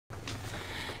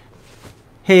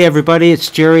Hey everybody,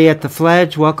 it's Jerry at the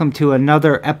Fledge. Welcome to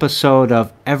another episode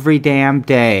of Every Damn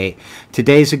Day.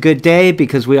 Today's a good day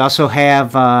because we also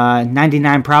have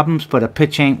 99 Problems But a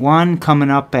Pitch Ain't One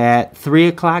coming up at 3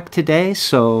 o'clock today.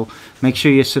 So make sure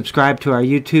you subscribe to our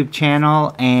YouTube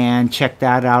channel and check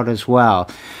that out as well.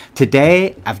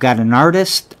 Today I've got an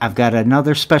artist, I've got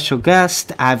another special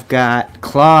guest, I've got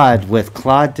Claude with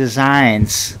Claude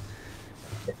Designs.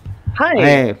 Hi.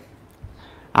 Hey,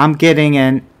 I'm getting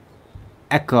an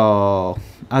echo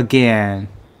again.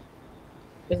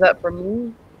 Is that for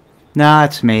me? No,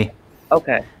 it's me.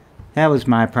 Okay. That was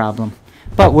my problem.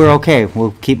 But we're okay.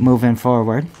 We'll keep moving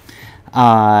forward.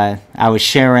 I was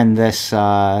sharing this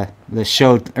the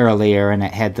show earlier, and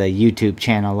it had the YouTube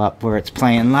channel up where it's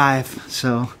playing live.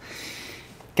 So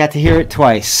got to hear it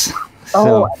twice. Oh,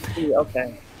 So, I see.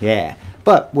 Okay. yeah.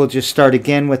 But we'll just start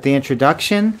again with the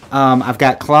introduction. I've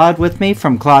got Claude with me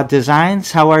from Claude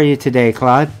Designs. How are you today,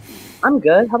 Claude? I'm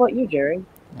good. How about you, Jerry?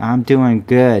 I'm doing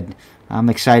good. I'm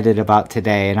excited about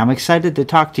today, and I'm excited to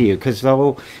talk to you because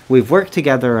though we've worked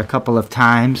together a couple of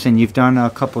times and you've done a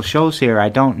couple shows here, I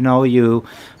don't know you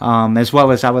as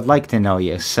well as I would like to know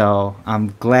you. So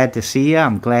I'm glad to see you.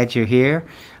 I'm glad you're here.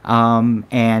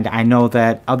 And I know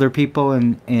that other people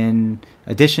in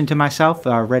addition to myself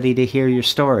are ready to hear your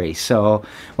story. So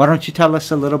why don't you tell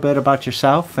us a little bit about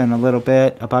yourself and a little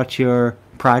bit about your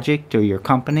project or your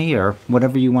company or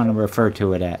whatever you want to refer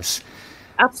to it as.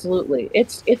 Absolutely.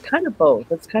 It's kind of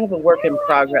both. It's kind of a work in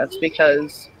progress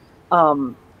because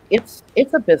it's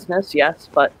a business, yes,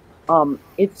 but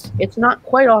it's not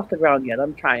quite off the ground yet.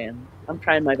 I'm trying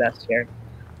my best here.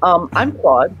 I'm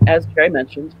Claude, as Jerry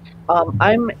mentioned.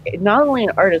 I'm not only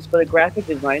an artist but a graphic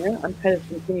designer. I'm kind of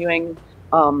continuing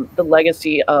the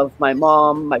legacy of my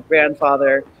mom, my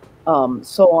grandfather,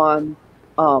 so on.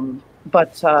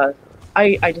 But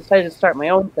I decided to start my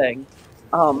own thing.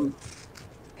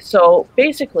 So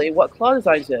basically, what Claude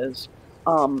Designs is,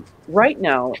 right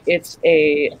now, it's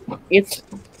okay.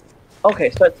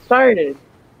 So it started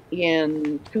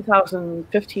in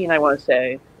 2015, I want to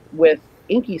say, with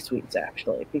Inky Sweets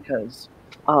actually, because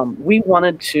we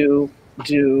wanted to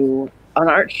do an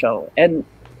art show, and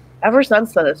ever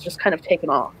since then, it's just kind of taken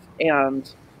off. And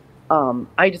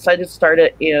I decided to start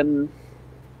it in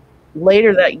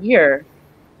later that year.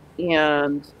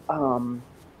 And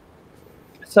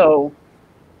so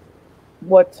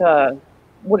what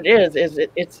it is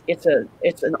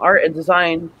it's an art and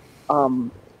design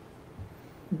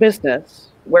business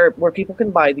where people can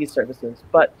buy these services,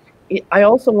 but I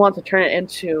also want to turn it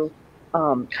into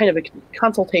kind of a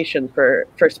consultation for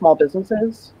small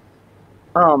businesses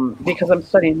because I'm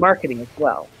studying marketing as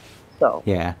well. So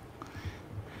Yeah.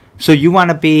 So you want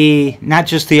to be not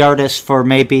just the artist for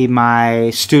maybe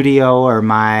my studio or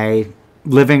my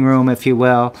living room, if you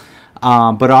will,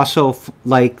 but also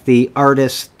like the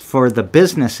artist for the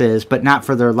businesses, but not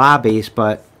for their lobbies,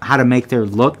 but how to make their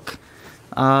look.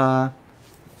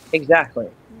 exactly.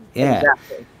 Yeah.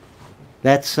 Exactly.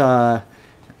 That's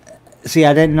see,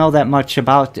 I didn't know that much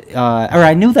about, or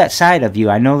I knew that side of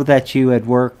you. I know that you had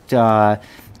worked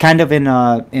kind of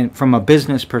from a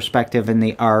business perspective in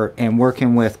the art and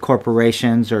working with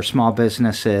corporations or small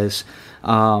businesses.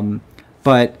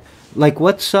 But like,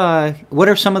 what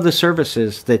are some of the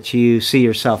services that you see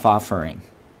yourself offering?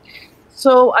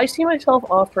 So I see myself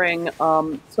offering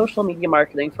social media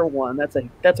marketing for one.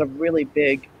 That's a really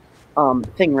big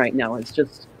thing right now. It's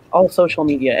just all social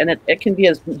media, and it can be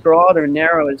as broad or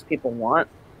narrow as people want.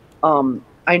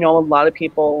 I know a lot of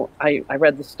people. I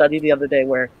read the study the other day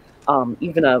where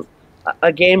even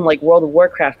a game like World of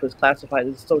Warcraft was classified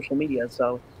as social media,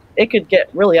 so it could get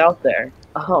really out there.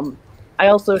 I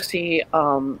also see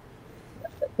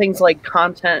things like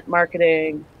content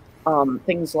marketing,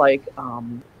 things like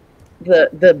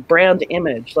the brand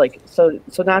image, like so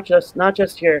not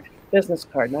just your business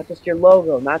card, not just your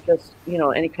logo, not just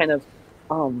any kind of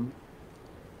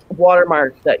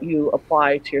watermark that you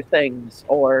apply to your things,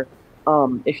 or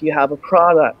if you have a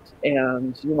product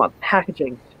and you want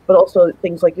packaging, but also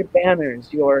things like your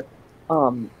banners, your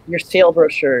sale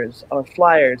brochures or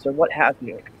flyers or what have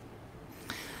you.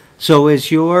 So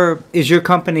is your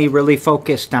company really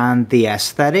focused on the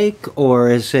aesthetic, or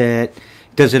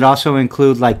does it also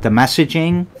include like the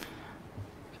messaging?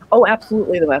 Oh,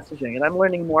 absolutely, the messaging, and I'm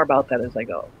learning more about that as I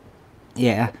go.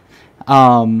 Yeah.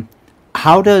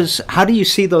 How do you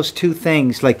see those two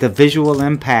things, like the visual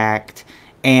impact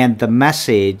and the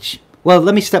message? Well,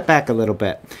 let me step back a little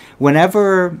bit.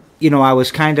 Whenever, I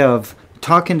was kind of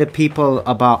talking to people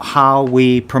about how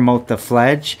we promote the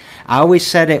Fledge, I always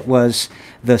said it was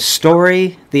the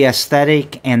story, the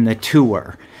aesthetic, and the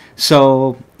tour.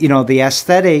 So, the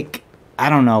aesthetic I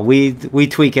don't know. We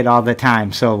tweak it all the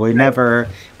time, so we never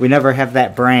have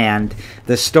that brand.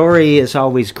 The story is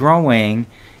always growing,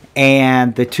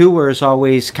 and the tour is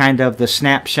always kind of the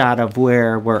snapshot of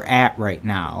where we're at right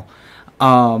now.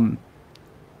 Um,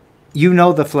 you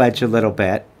know the Fledge a little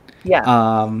bit. Yeah.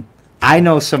 Um, I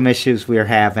know some issues we're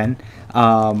having.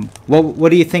 What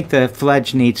do you think the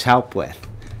Fledge needs help with?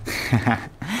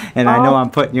 And I know Um, I'm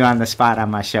putting you on the spot on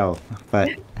my show, but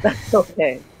that's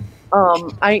okay.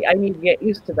 I need to get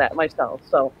used to that myself.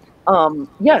 So,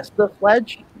 yes, the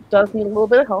Fledge does need a little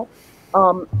bit of help.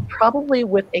 Probably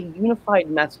with a unified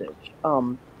message.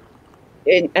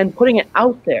 And putting it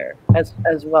out there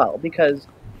as well, because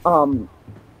um,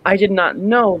 I did not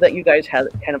know that you guys had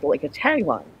kind of like a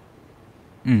tagline,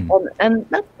 mm, and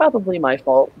that's probably my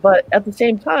fault. But at the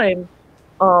same time,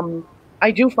 um, I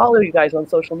do follow you guys on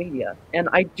social media, and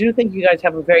I do think you guys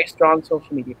have a very strong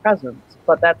social media presence.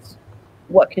 But that's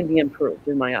what can be improved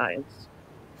in my eyes.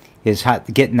 is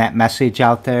getting that message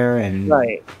out there and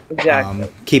Right. Exactly.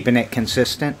 keeping it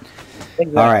consistent. All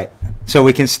Exactly. right, so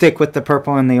we can stick with the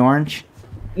purple and the orange.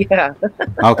 Yeah.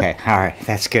 Okay, all right,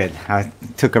 that's good. I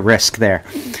took a risk there.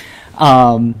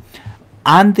 Um,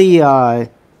 on the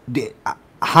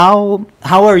how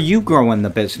are you growing the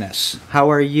business?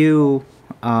 How are you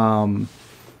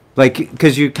like,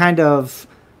 because you're kind of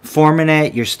forming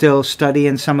it, you're still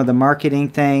studying some of the marketing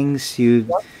things.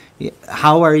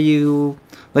 How are you,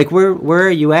 like, where are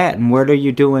you at, and what are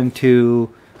you doing to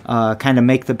kind of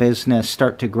make the business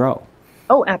start to grow?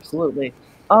 Oh, absolutely.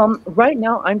 Right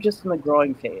now, I'm just in the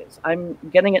growing phase. I'm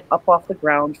getting it up off the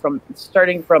ground from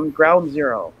starting from ground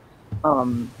zero.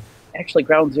 Um, Actually,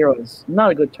 ground zero is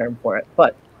not a good term for it,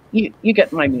 but you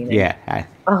get my meaning. Yeah,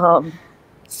 Um,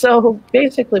 so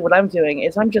basically, what I'm doing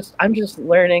is I'm just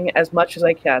learning as much as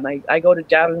I can. I go to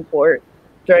Davenport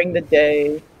during the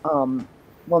day.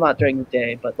 Well, not during the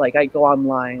day, but like I go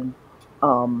online.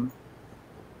 Um,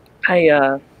 I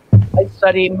I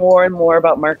study more and more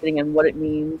about marketing and what it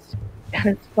means. And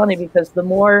it's funny because the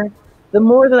more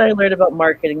that I learn about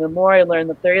marketing, the more I learn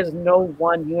that there is no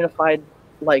one unified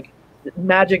like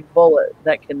magic bullet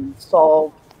that can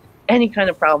solve any kind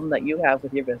of problem that you have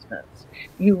with your business.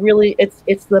 You really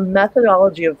it's the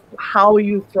methodology of how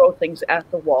you throw things at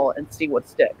the wall and see what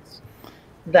sticks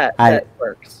I that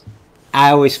works.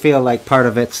 I always feel like part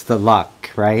of it's the luck,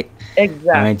 right? I mean,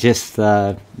 Exactly. just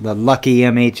the lucky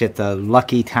image at the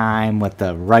lucky time with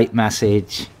the right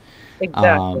message. Um,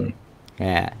 Exactly.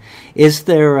 yeah. Is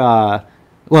there?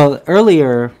 Well,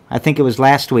 earlier, I think it was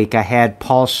last week, I had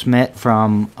Paul Schmidt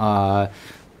from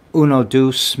Uno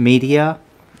Deuce Media,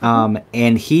 Hmm.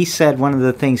 and he said one of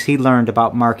the things he learned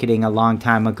about marketing a long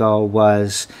time ago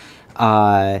was,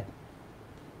 uh,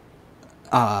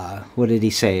 what did he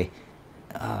say?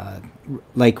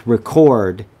 Like,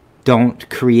 record, don't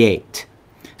create.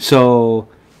 So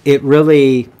it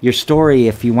really, your story,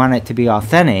 if you want it to be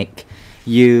authentic,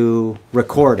 you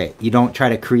record it. You don't try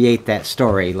to create that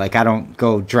story. Like, I don't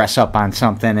go dress up on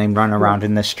something and run around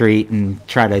in the street and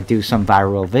try to do some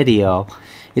viral video.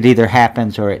 It either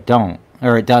happens or it don't,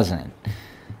 or it doesn't.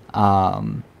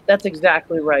 Um, That's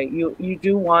exactly right. You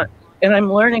do want, and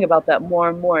I'm learning about that more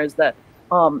and more. Is that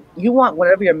you want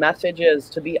whatever your message is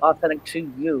to be authentic to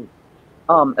you,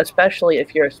 especially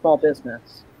if you're a small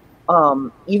business.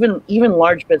 Even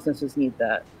large businesses need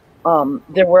that.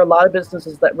 There were a lot of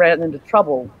businesses that ran into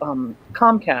trouble.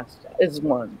 Comcast is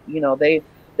one.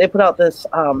 They put out this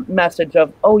message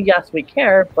of, "Oh yes, we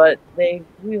care," but they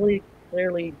really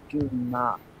clearly do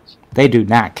not. they do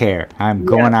not care. I'm Yeah,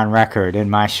 going on record in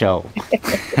my show.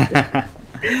 I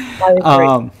agree.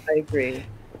 um, I agree.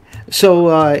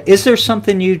 So, is there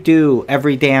something you do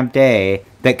every damn day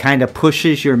that kind of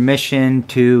pushes your mission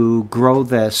to grow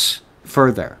this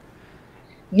further?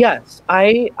 Yes,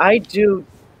 I do.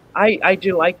 I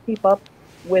do. I keep up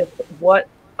with what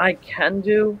I can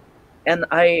do, and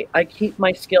I keep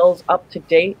my skills up to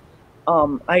date.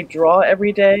 I draw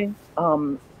every day,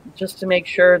 just to make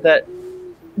sure that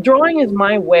drawing is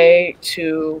my way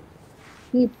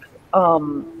keep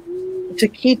um, to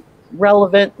keep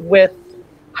relevant with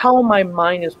how my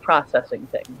mind is processing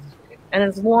things. And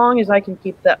as long as I can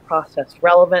keep that process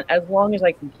relevant, as long as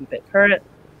I can keep it current,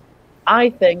 I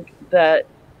think that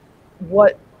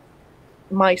what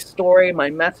my story, my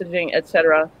messaging,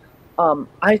 etc.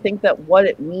 I think that what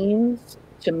it means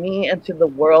to me and to the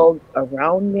world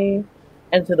around me,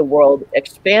 and to the world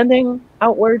expanding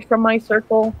outward from my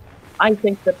circle, I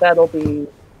think that that'll be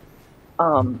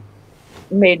um,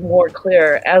 made more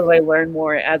clear as I learn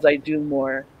more, as I do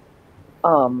more,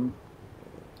 um,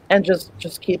 and just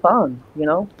keep on.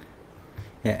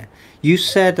 Yeah. You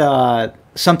said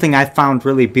something I found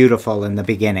really beautiful in the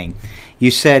beginning.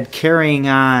 You said carrying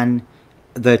on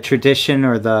the tradition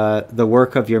or the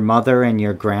work of your mother and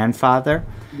your grandfather.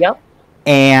 Yep.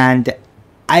 And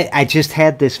I just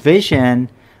had this vision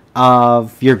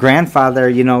of your grandfather,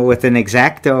 you know, with an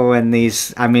X-Acto and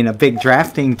these, I mean, a big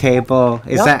drafting table.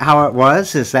 Is Yep. that how it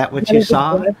was? Is that what That you is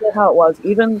saw? exactly how it was.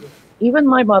 Even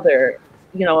my mother,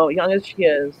 you know, young as she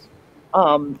is,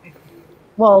 um,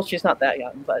 well, she's not that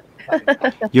young, but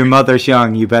Your mother's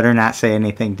young. You better not say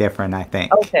anything different, I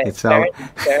think. okay, It's all.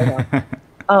 fair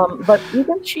enough. But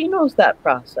even she knows that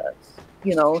process.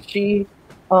 You know, she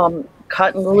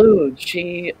cut and glued.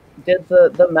 She did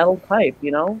the metal pipe.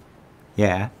 You know.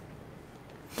 Yeah.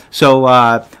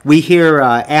 So we hear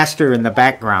Astor in the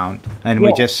background, and we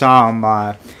Yeah. just saw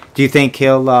him. Do you think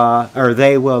he'll or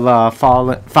they will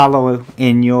follow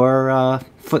in your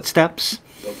footsteps?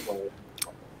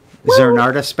 Is there an Well,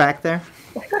 artist back there?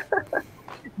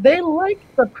 they like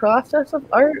the process of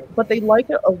art, but they like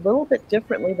it a little bit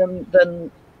differently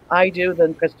than I do,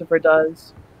 than Christopher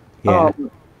does. Yeah. Um,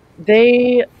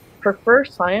 they prefer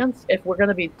science, if we're going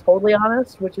to be totally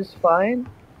honest, which is fine.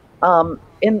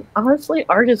 And honestly,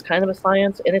 art is kind of a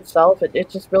science in itself. It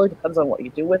just really depends on what you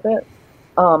do with it.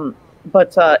 Um,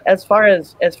 but as far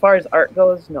as art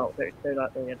goes, no, they're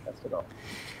not really interested at all.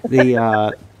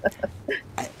 The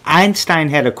Einstein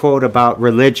had a quote about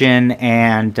religion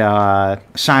and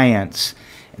science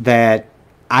that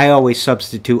I always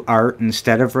substitute art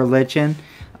instead of religion.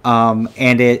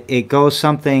 And it goes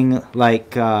something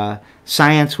like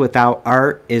science without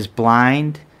art is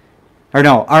blind. Or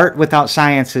no, art without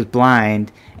science is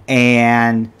blind,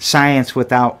 and science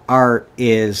without art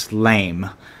is lame.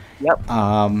 Yep.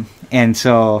 And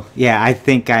so, yeah, I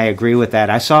think I agree with that.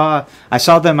 I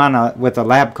saw them on with a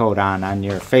lab coat on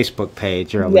your Facebook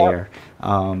page Yep. earlier.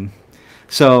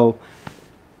 So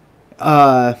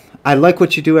I like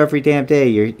what you do every damn day.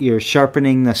 You're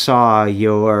sharpening the saw.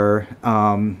 You're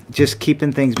just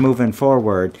keeping things moving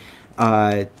forward.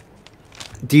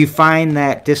 Do you find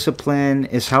that discipline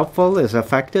is helpful, is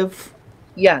effective?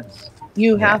 Yes.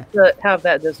 You Yeah. have to have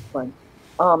that discipline.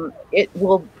 It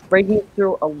will bring you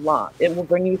through a lot. It will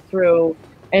bring you through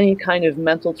any kind of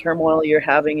mental turmoil you're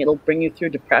having. It'll bring you through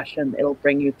depression. It'll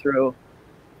bring you through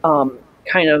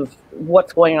kind of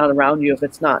what's going on around you if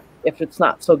it's not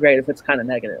so great, if it's kind of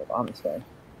negative, honestly.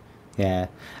 Yeah.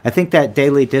 I think that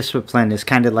daily discipline is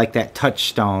kind of like that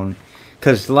touchstone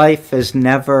because life is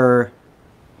never,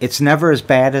 it's never as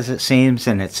bad as it seems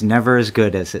and it's never as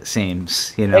good as it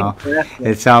seems, you know. Exactly.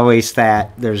 It's always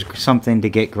that there's something to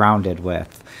get grounded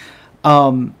with.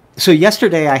 So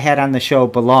yesterday I had on the show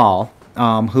Bilal,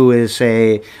 who is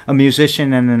a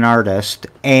musician and an artist,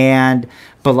 and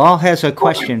Bilal has a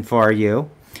question for you.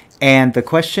 And the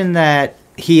question that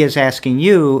he is asking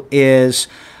you is,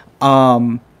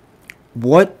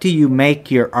 what do you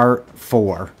make your art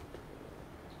for?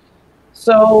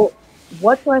 So,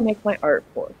 what do I make my art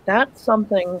for? That's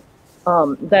something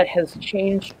that has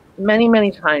changed many,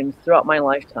 many times throughout my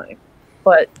lifetime.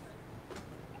 But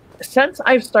since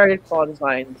I've started Claude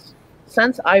Designs,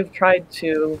 since I've tried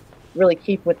to really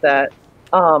keep with that,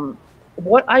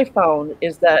 what I found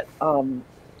is that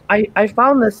I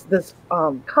found this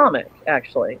comic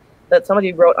actually that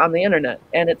somebody wrote on the internet,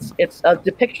 and it's a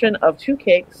depiction of two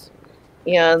cakes,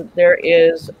 and there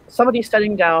is somebody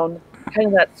setting down kind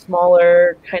of that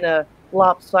smaller, kind of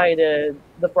lopsided,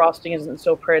 the frosting isn't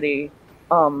so pretty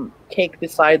cake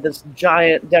beside this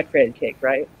giant decorated cake,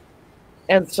 right?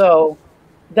 And so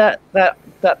that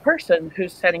person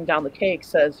who's setting down the cake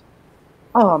says,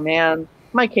 "Oh man,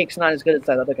 my cake's not as good as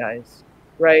that other guy's,"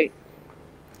 right?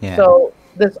 Yeah. So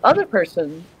this other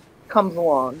person comes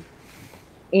along,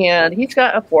 and he's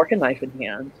got a fork and knife in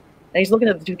hand, and he's looking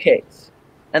at the two cakes.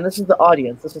 And this is the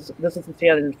audience. This is the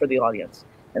stand-in for the audience.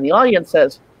 And the audience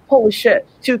says, "Holy shit,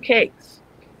 two cakes!"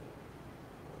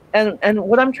 And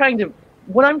what I'm trying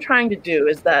to do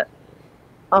is that,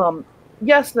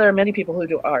 yes, there are many people who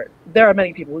do art. There are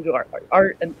many people who do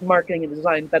art and marketing and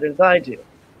design better than I do.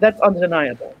 That's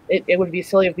undeniable. It would be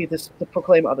silly of me to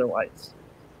proclaim otherwise.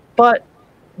 But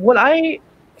what I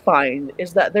find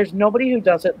is that there's nobody who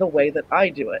does it the way that I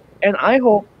do it. And I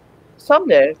hope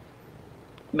someday,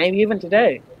 maybe even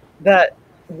today, that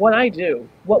what I do,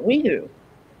 what we do,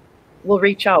 will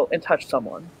reach out and touch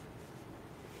someone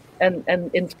and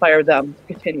inspire them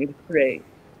to continue to create.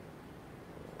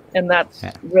 And that's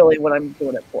Yeah. really what I'm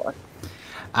doing it for.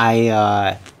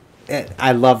 I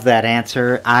love that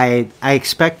answer. I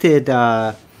expected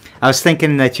I was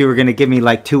thinking that you were going to give me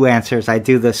like two answers. I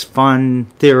do this fun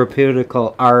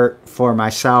therapeutical art for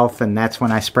myself, and that's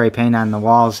when I spray paint on the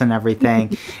walls and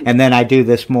everything. And then I do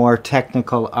this more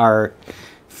technical art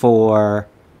for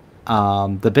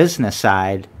the business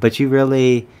side. But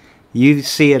you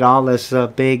see it all as a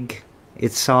big,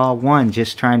 it's all one,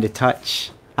 just trying to touch.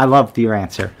 I loved your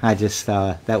answer. I just,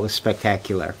 that was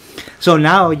spectacular. So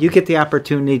now you get the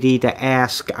opportunity to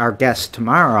ask our guest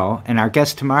tomorrow, and our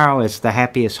guest tomorrow is the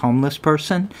happiest homeless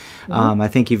person. I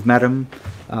think you've met him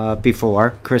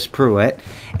before, Chris Pruitt.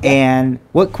 And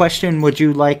what question would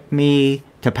you like me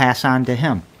to pass on to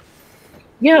him?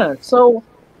 Yeah, so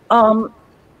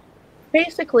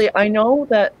basically, I know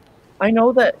that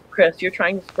Chris, you're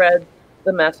trying to spread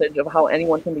the message of how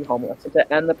anyone can be homeless and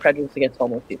to end the prejudice against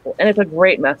homeless people. And it's a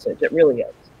great message. It really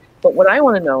is. But what I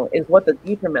want to know is what the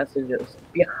deeper message is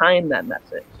behind that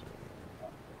message.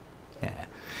 Yeah.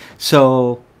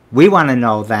 So we want to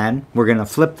know then, we're going to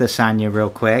flip this on you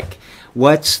real quick.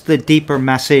 What's the deeper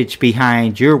message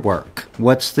behind your work?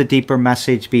 What's the deeper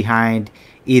message behind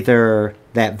either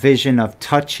that vision of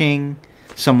touching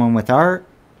someone with art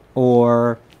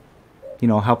or,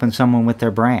 helping someone with their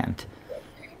brand?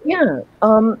 Yeah,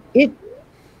 it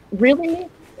really,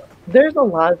 there's a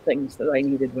lot of things that I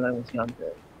needed when I was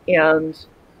younger. And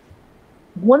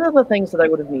one of the things that I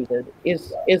would have needed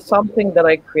is something that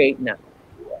I create now.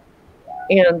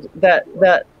 And that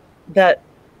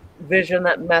vision,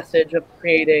 that message of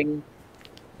creating,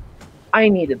 I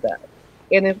needed that.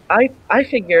 And if I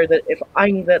figure that if I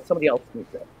need that, somebody else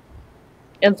needs it.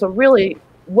 And so really,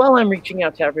 while I'm reaching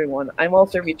out to everyone, I'm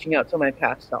also reaching out to my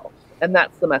past self. And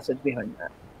that's the message behind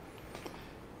that.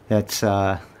 That's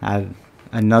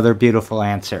another beautiful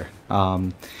answer.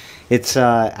 It's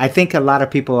I think a lot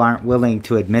of people aren't willing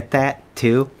to admit that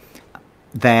too.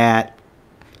 That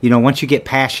once you get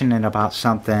passionate about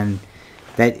something,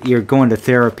 that you're going to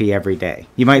therapy every day.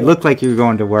 You might look like you're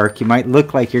going to work. You might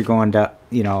look like you're going to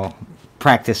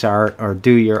practice art or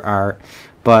do your art,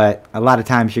 but a lot of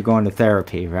times you're going to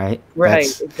therapy, right?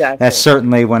 Right, exactly. That's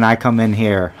certainly when I come in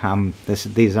here.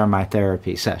 These are my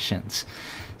therapy sessions.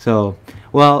 So,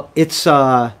 well, it's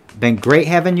been great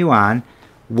having you on.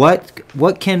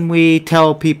 What can we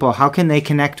tell people? How can they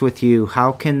connect with you?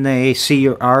 How can they see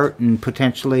your art and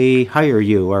potentially hire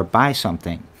you or buy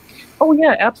something? Oh,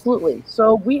 yeah, absolutely.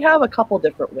 So we have a couple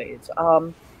different ways.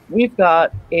 We've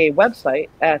got a website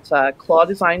at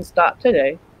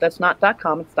claudedesigns.today. That's not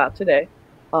 .com, it's .today.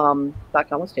 .com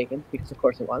was taken because, of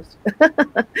course, it was.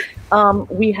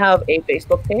 We have a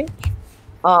Facebook page.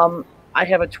 I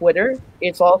have a Twitter.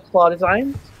 It's all Claude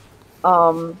Designs.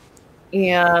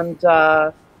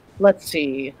 Let's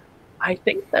see. I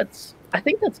think that's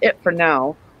it for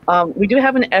now. We do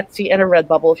have an Etsy and a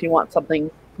Redbubble if you want something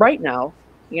right now.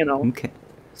 Okay.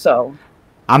 So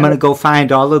I'm gonna go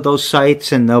find all of those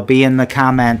sites, and they'll be in the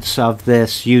comments of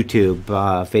this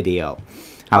YouTube video.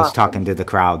 I was talking to the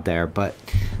crowd there, but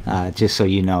just so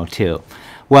you know too.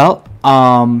 Well,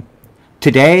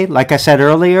 today, like I said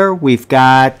earlier, we've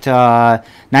got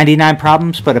 99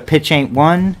 Problems But a Pitch Ain't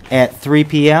One at 3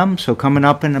 p.m., so coming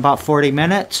up in about 40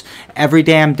 minutes. Every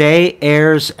Damn Day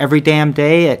airs every damn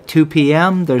day at 2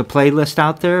 p.m. There's a playlist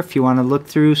out there if you want to look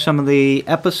through some of the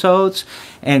episodes.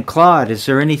 And Claude, is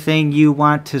there anything you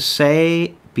want to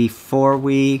say before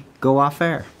we go off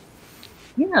air?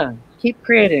 Yeah, keep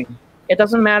creating. It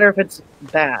doesn't matter if it's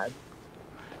bad.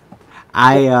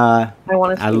 I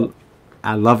want to see it.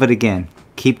 I love it again.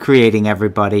 Keep creating,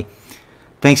 everybody.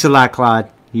 Thanks a lot, Claude.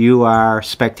 You are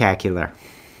spectacular.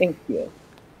 Thank you.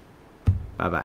 Bye-bye.